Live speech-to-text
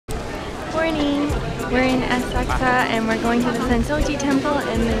morning. We're in Asakusa and we're going to the Sensoji Temple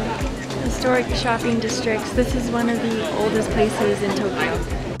and the historic shopping districts. This is one of the oldest places in Tokyo.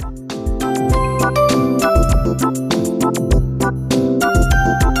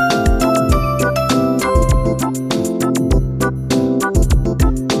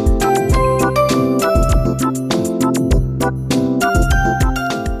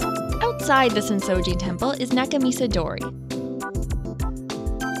 Outside the Sensoji Temple is Nakamise Dori.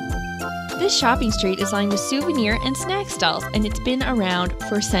 This shopping street is lined with souvenir and snack stalls, and it's been around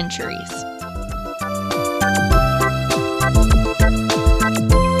for centuries.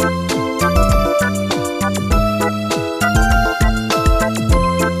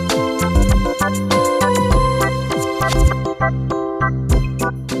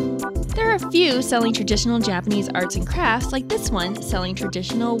 There are a few selling traditional Japanese arts and crafts, like this one selling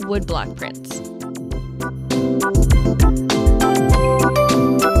traditional woodblock prints.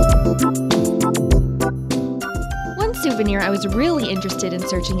 One souvenir I was really interested in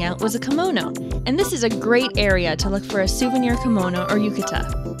searching out was a kimono, and this is a great area to look for a souvenir kimono or yukata.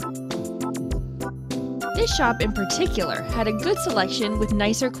 This shop in particular had a good selection with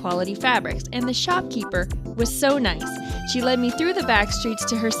nicer quality fabrics, and the shopkeeper was so nice. She led me through the back streets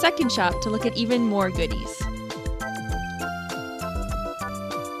to her second shop to look at even more goodies.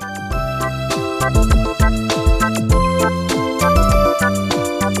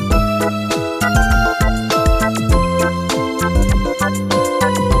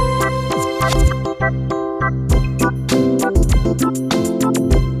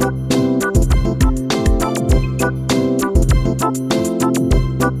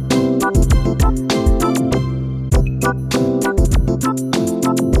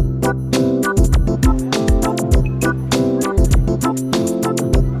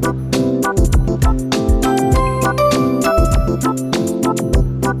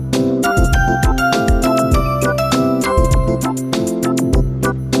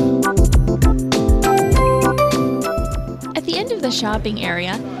 Shopping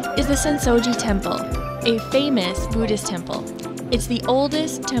area is the Sensoji Temple, a famous Buddhist temple. It's the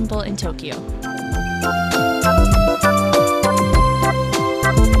oldest temple in Tokyo.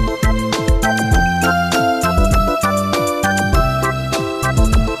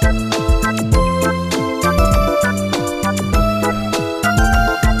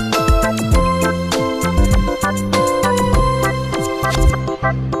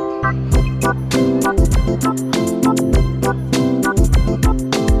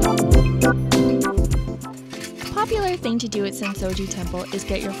 Thing to do at Sensoji Temple is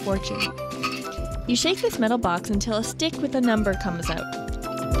get your fortune. You shake this metal box until a stick with a number comes out.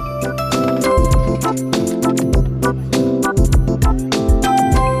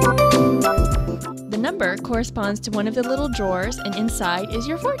 The number corresponds to one of the little drawers, and inside is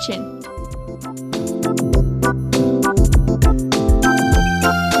your fortune.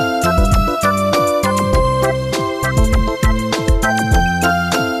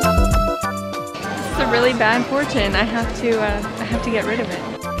 Really bad fortune. I have to get rid of it.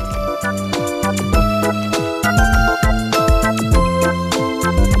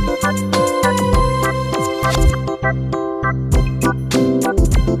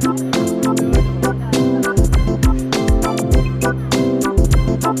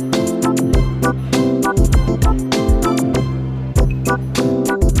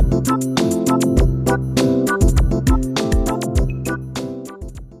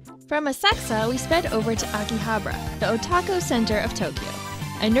 From Asakusa, we sped over to Akihabara, the otaku center of Tokyo.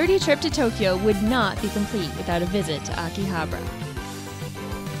 A nerdy trip to Tokyo would not be complete without a visit to Akihabara.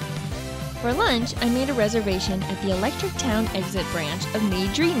 For lunch, I made a reservation at the Electric Town exit branch of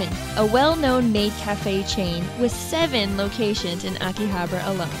Maid, a well-known maid cafe chain with 7 locations in Akihabara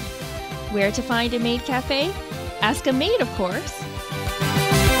alone. Where to find a maid cafe? Ask a maid, of course.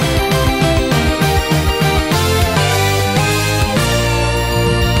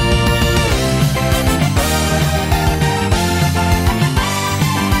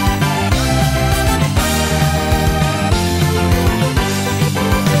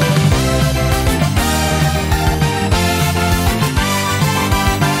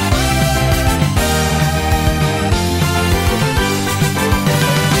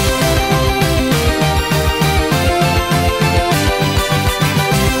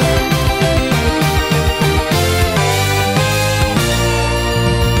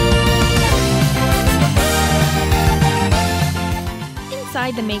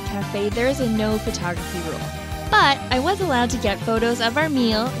 Inside the maid cafe, there is a no photography rule. But I was allowed to get photos of our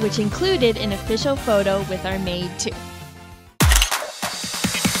meal, which included an official photo with our maid too.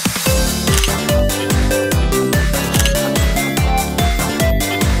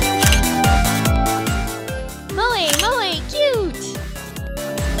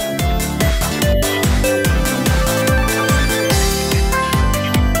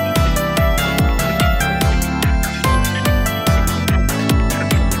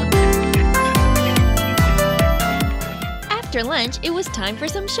 after lunch, it was time for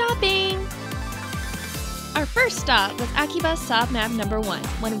some shopping! Our first stop was Akiba's Soft Map No. 1,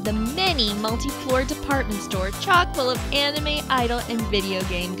 one of the many multi-floor department stores chock full of anime, idol, and video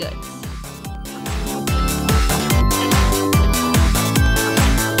game goods.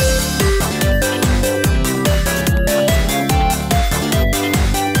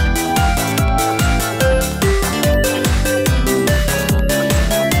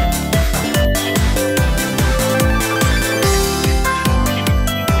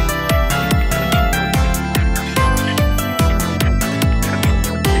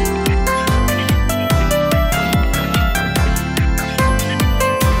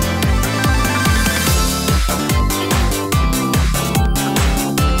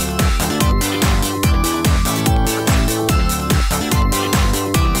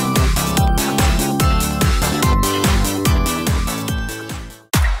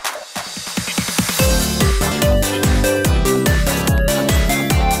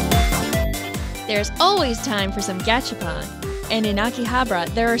 There's always time for some gachapon, and in Akihabara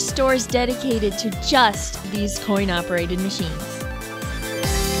there are stores dedicated to just these coin-operated machines.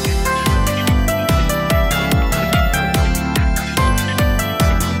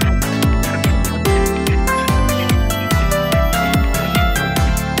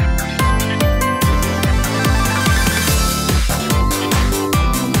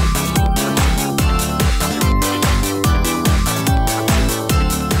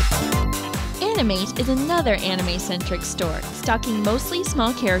 A-MA-zing is another anime-centric store, stocking mostly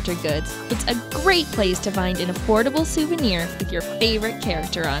small character goods. It's a great place to find an affordable souvenir with your favorite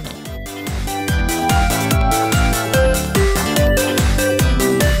character on it.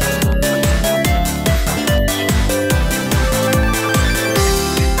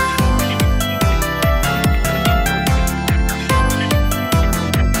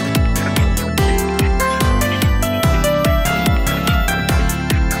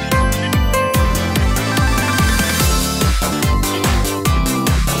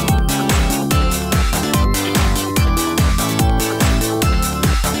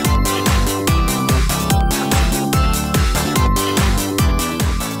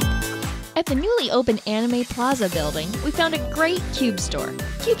 At the newly opened Anime Plaza building, we found a great cube store.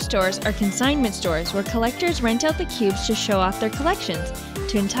 Cube stores are consignment stores where collectors rent out the cubes to show off their collections,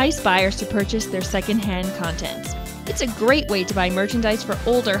 to entice buyers to purchase their second-hand contents. It's a great way to buy merchandise for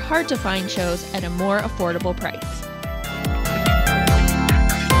older, hard-to-find shows at a more affordable price.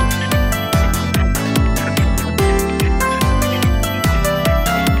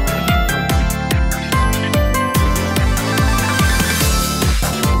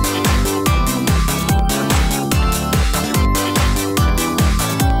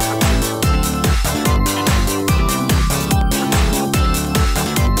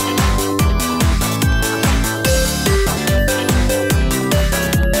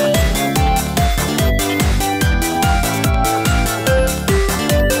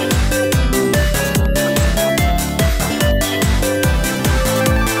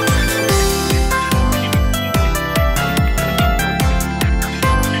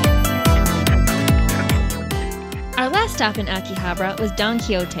 Stop in Akihabara was Don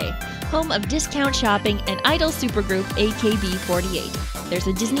Quijote, home of discount shopping and idol supergroup AKB48. There's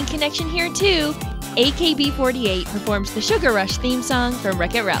a Disney connection here too. AKB48 performs the Sugar Rush theme song from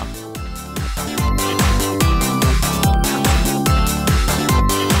Wreck-It Ralph.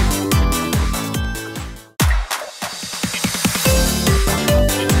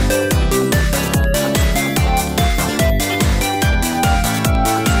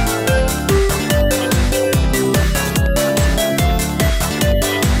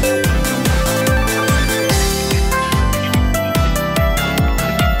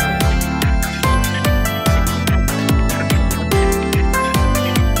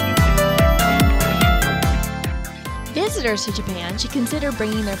 Visitors to Japan should consider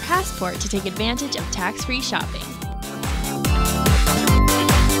bringing their passport to take advantage of tax-free shopping.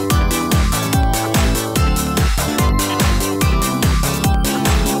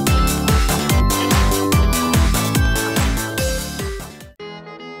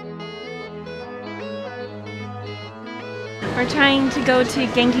 We're trying to go to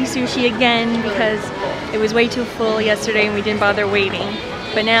Genki Sushi again because it was way too full yesterday and we didn't bother waiting.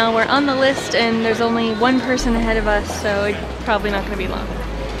 But now we're on the list and there's only one person ahead of us, so it's probably not going to be long.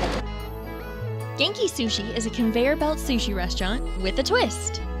 Genki Sushi is a conveyor belt sushi restaurant with a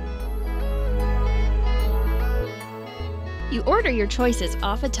twist. You order your choices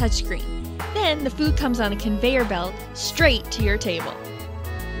off a touchscreen. Then the food comes on a conveyor belt straight to your table.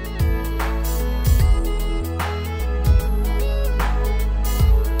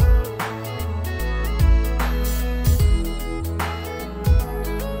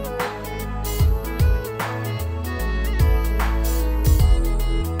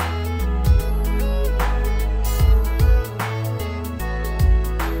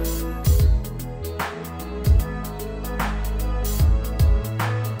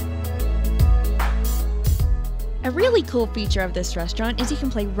 really cool feature of this restaurant is you can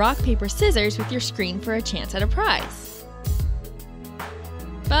play rock, paper, scissors with your screen for a chance at a prize.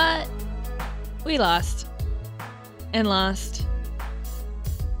 But we lost. And lost.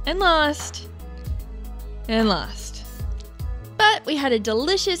 And lost. And lost. But we had a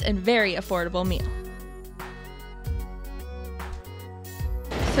delicious and very affordable meal.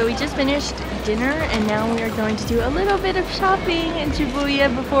 So we just finished dinner and now we are going to do a little bit of shopping in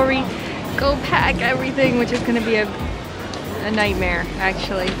Shibuya before we go pack everything, which is going to be a nightmare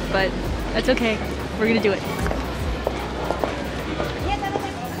actually, but that's okay. We're going to do it.